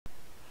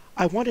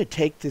I want to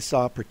take this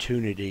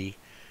opportunity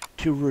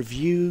to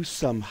review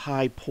some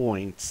high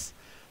points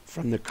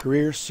from the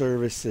Career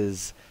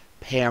Services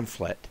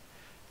pamphlet,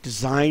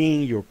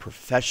 Designing Your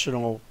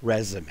Professional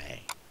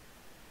Resume.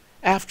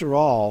 After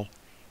all,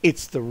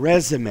 it's the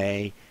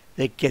resume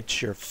that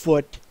gets your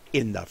foot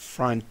in the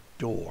front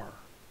door.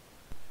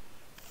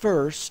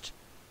 First,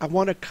 I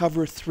want to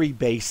cover three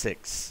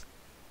basics: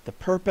 the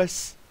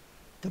purpose,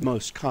 the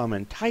most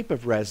common type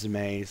of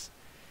resumes,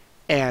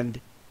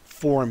 and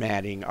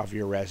formatting of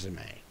your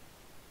resume.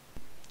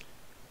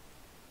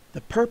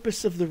 The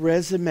purpose of the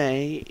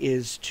resume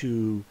is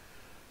to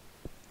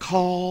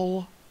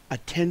call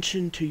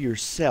attention to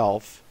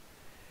yourself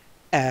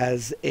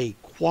as a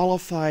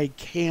qualified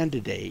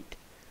candidate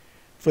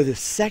for the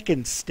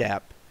second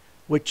step,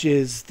 which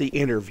is the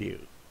interview.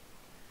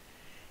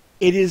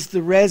 It is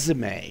the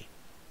resume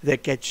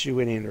that gets you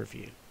an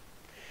interview.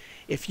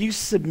 If you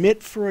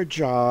submit for a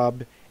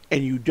job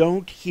and you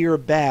don't hear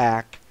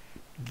back,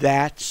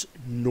 that's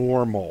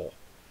normal.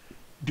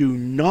 Do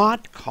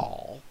not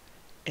call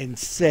and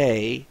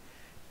say,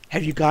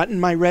 "Have you gotten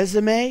my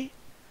resume?"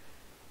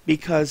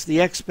 Because the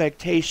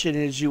expectation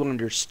is you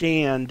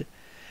understand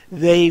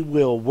they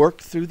will work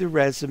through the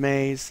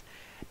resumes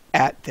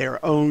at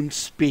their own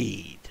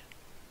speed.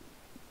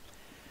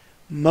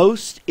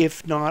 Most,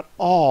 if not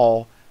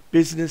all,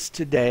 business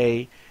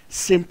today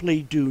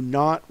simply do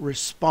not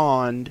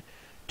respond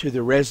to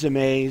the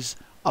resumes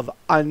of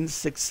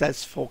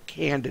unsuccessful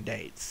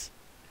candidates.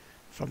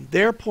 From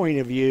their point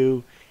of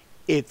view,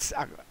 it's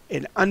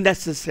an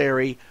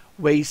unnecessary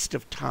waste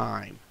of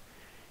time.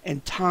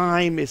 And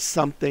time is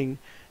something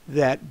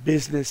that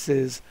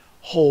businesses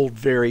hold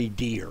very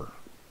dear.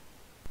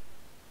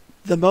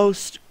 The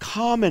most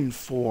common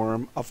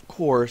form, of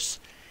course,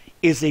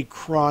 is a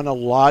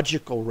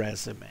chronological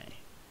resume.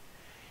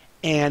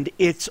 And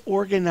it's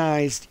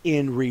organized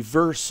in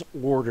reverse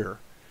order,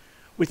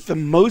 with the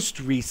most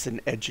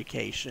recent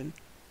education,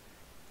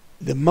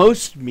 the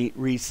most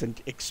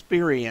recent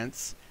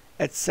experience,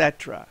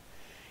 etc.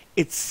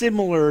 It's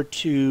similar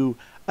to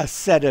a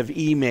set of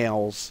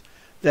emails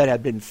that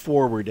have been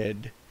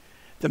forwarded.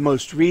 The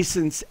most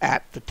recent's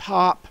at the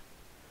top,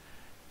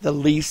 the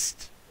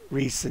least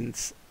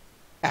recent's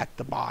at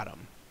the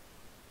bottom.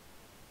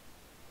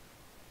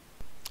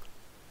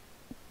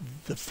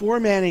 The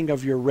formatting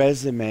of your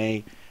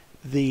resume,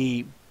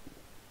 the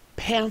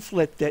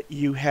pamphlet that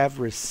you have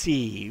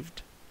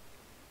received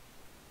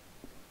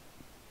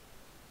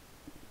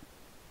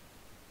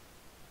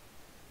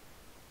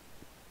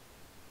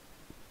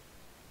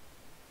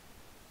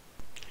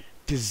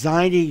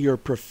Designing Your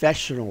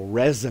Professional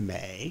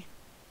Resume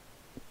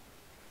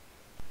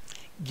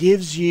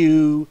gives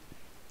you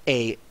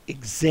an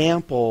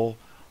example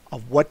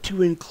of what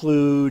to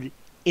include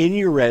in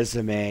your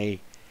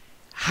resume,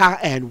 how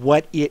and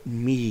what it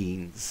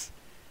means.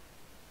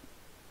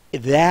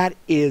 That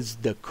is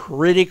the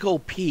critical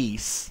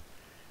piece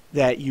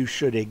that you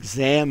should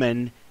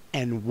examine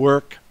and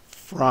work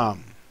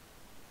from.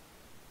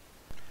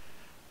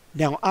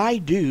 Now, I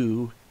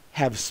do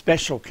have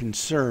special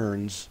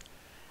concerns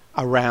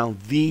around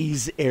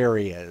these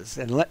areas,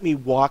 and let me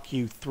walk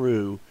you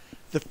through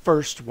the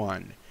first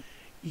one: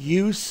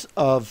 use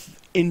of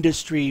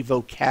industry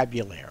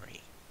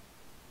vocabulary.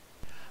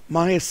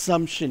 My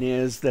assumption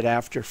is that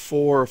after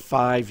 4 or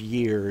 5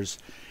 years,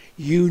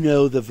 you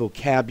know the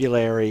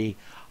vocabulary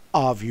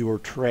of your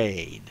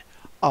trade,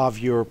 of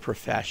your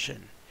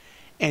profession,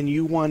 and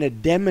you want to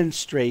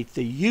demonstrate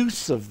the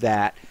use of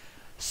that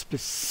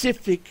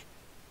specific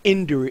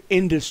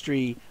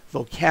industry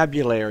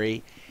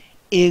vocabulary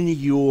in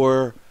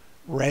your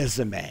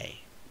resume.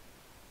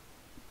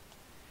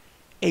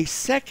 A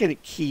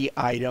second key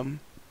item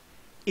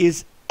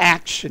is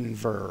action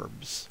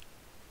verbs.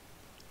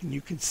 And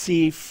you can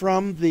see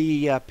from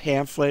the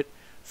pamphlet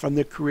from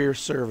the Career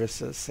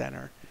Services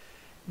Center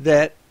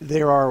that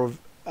there are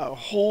a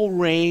whole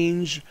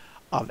range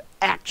of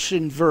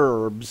action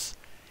verbs,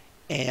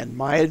 and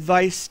my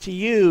advice to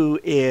you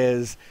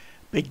is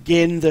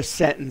begin the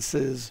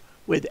sentences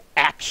with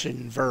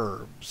action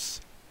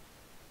verbs.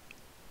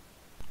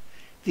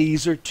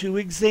 These are 2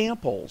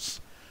 examples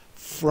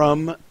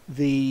from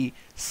the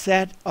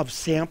set of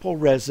sample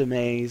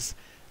resumes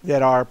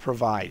that are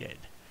provided.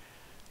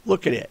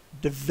 Look at it: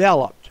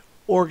 developed,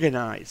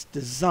 organized,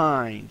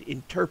 designed,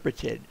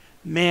 interpreted,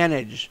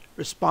 managed,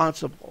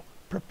 responsible,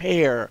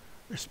 prepare,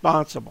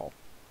 responsible.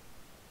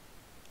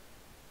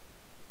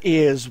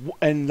 Is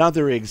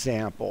another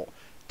example: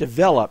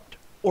 developed,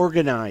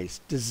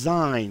 organized,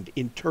 designed,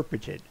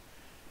 interpreted.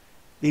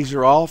 These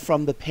are all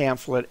from the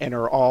pamphlet and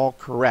are all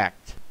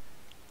correct.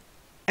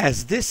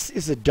 As this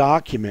is a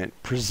document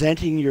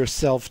presenting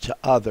yourself to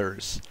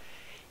others,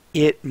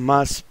 it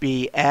must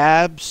be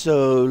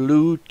absolutely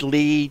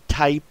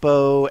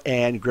typo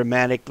and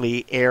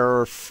grammatically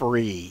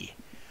error-free.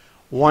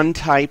 One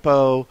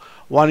typo,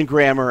 one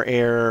grammar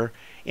error,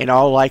 in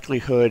all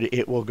likelihood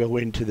it will go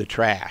into the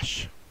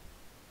trash.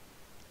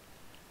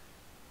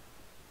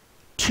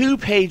 2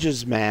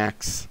 pages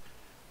max,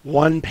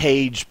 1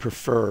 page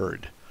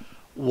preferred.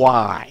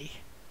 Why?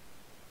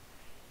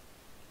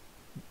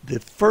 the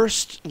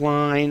first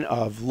line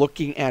of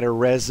looking at a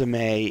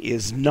resume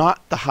is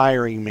not the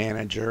hiring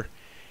manager.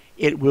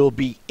 It will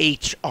be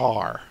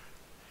HR.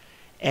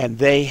 And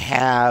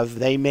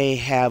they may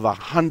have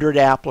 100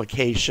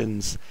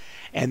 applications,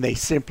 and they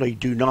simply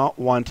do not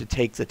want to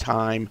take the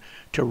time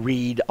to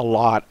read a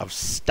lot of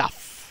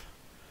stuff.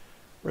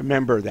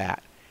 Remember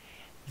that.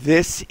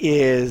 This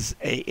is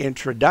an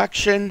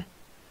introduction,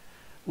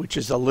 which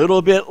is a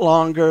little bit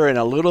longer and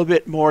a little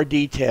bit more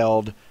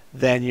detailed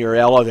than your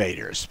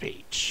elevator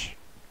speech.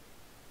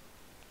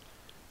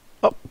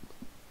 Oh.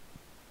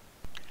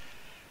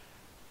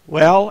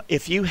 Well,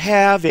 if you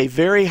have a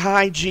very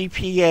high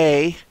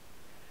GPA,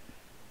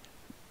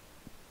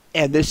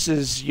 and this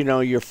is,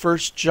 your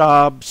first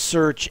job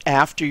search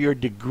after your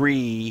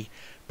degree,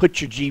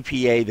 put your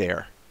GPA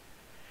there.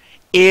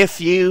 If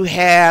you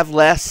have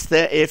less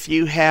than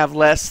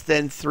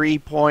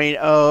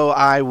 3.0,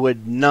 I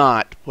would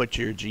not put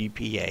your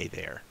GPA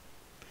there.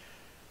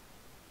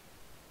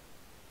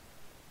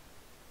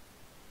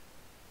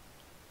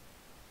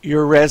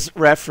 Your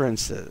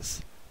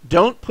references.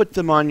 Don't put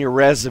them on your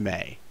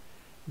resume.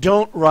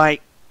 Don't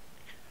write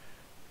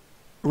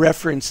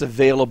reference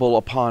available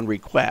upon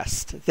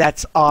request.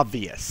 That's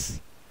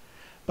obvious.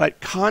 But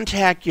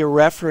contact your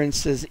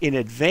references in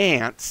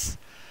advance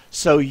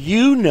so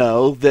you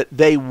know that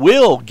they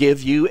will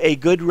give you a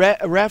good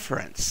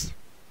reference.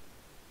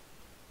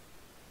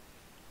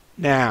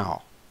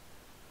 Now,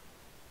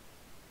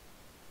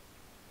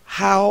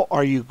 how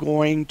are you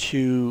going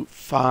to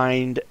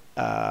find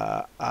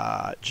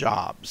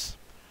jobs?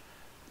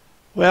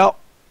 Well,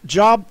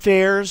 job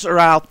fairs are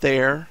out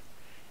there,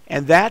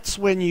 and that's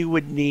when you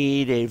would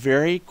need a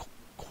very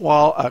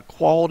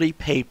quality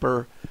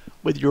paper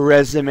with your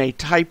resume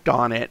typed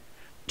on it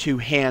to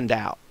hand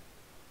out.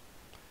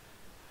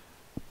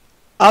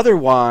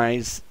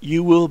 Otherwise,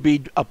 you will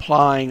be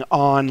applying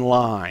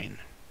online.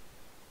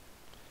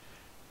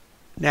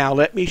 Now,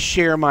 let me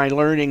share my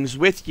learnings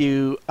with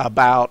you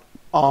about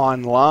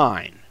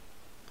online.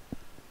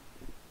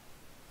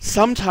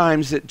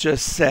 Sometimes it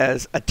just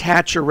says,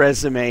 attach a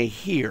resume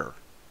here.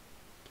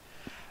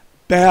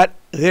 But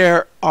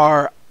there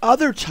are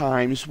other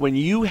times when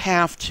you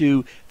have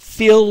to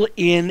fill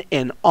in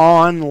an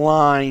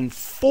online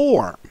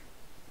form.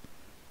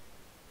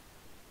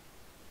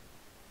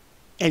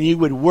 And you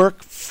would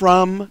work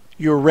from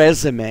your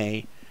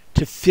resume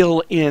to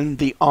fill in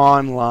the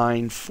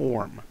online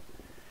form.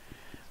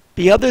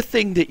 The other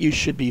thing that you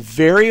should be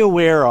very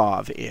aware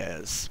of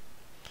is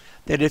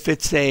that if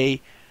it's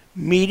a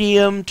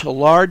medium to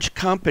large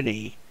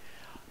company,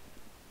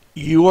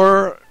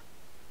 your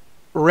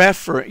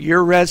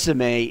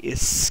resume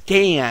is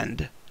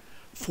scanned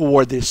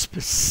for the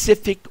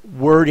specific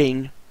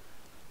wording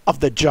of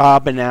the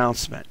job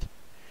announcement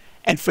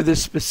and for the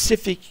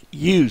specific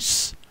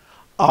use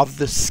of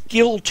the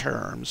skill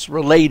terms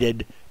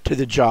related to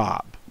the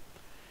job.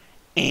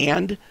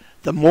 And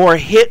the more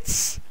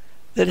hits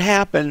that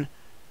happen,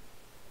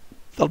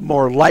 the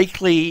more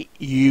likely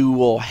you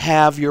will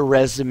have your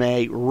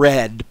resume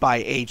read by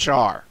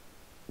HR.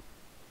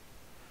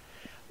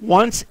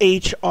 Once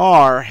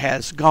HR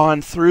has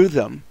gone through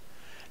them,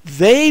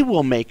 they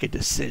will make a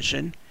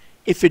decision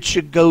if it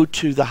should go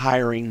to the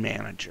hiring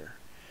manager.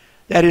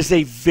 That is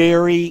a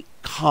very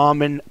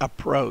common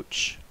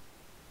approach,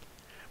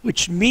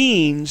 which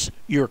means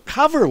your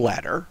cover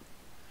letter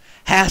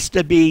has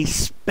to be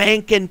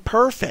spankin'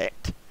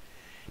 perfect,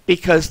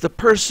 because the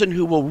person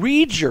who will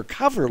read your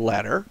cover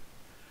letter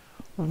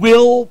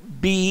will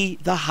be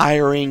the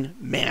hiring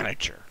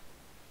manager.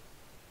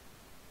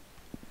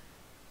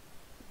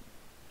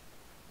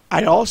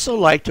 I'd also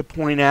like to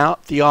point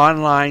out the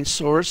online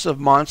source of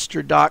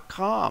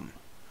Monster.com.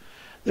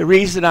 The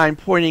reason I'm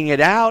pointing it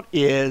out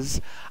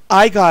is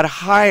I got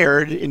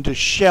hired into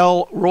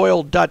Shell,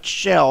 Royal Dutch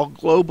Shell,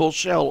 Global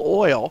Shell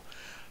Oil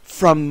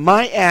from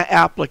my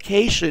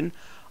application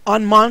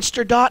on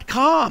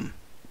Monster.com.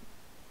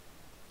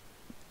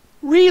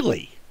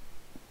 Really?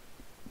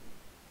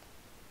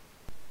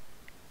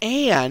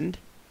 And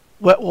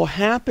what will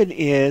happen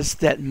is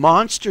that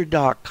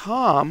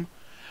Monster.com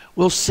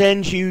will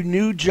send you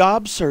new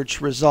job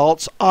search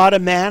results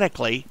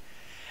automatically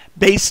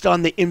based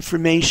on the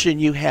information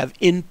you have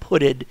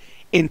inputted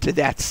into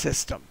that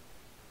system.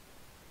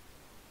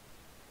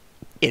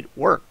 It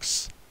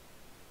works.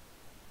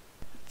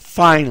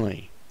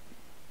 Finally,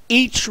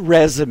 each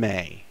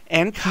resume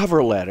and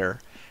cover letter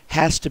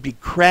has to be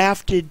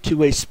crafted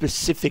to a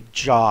specific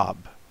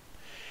job.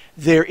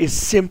 There is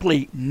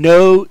simply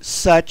no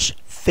such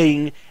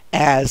thing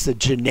as a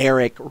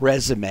generic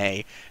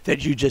resume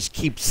that you just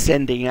keep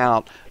sending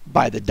out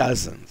by the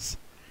dozens.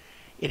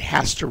 It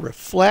has to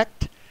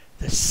reflect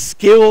the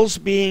skills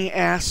being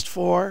asked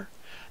for,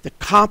 the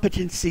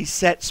competency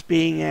sets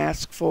being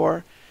asked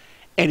for,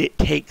 and it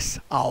takes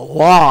a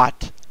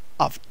lot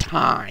of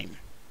time.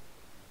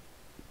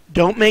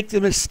 Don't make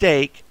the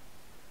mistake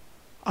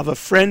of a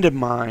friend of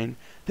mine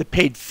that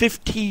paid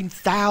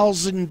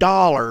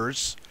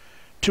 $15,000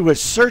 to a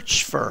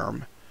search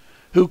firm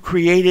who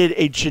created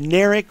a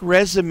generic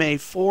resume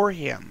for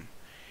him.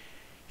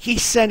 He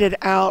sent it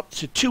out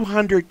to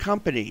 200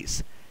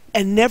 companies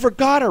and never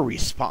got a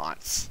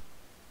response.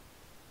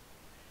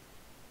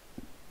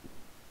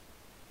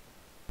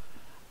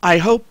 I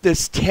hope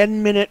this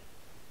 10-minute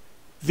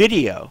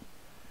video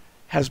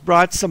has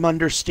brought some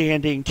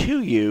understanding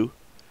to you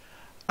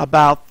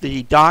about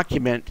the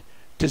document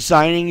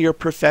Designing Your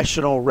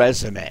Professional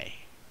Resume.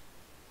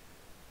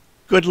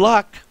 Good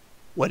luck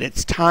when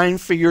it's time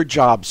for your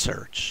job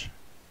search.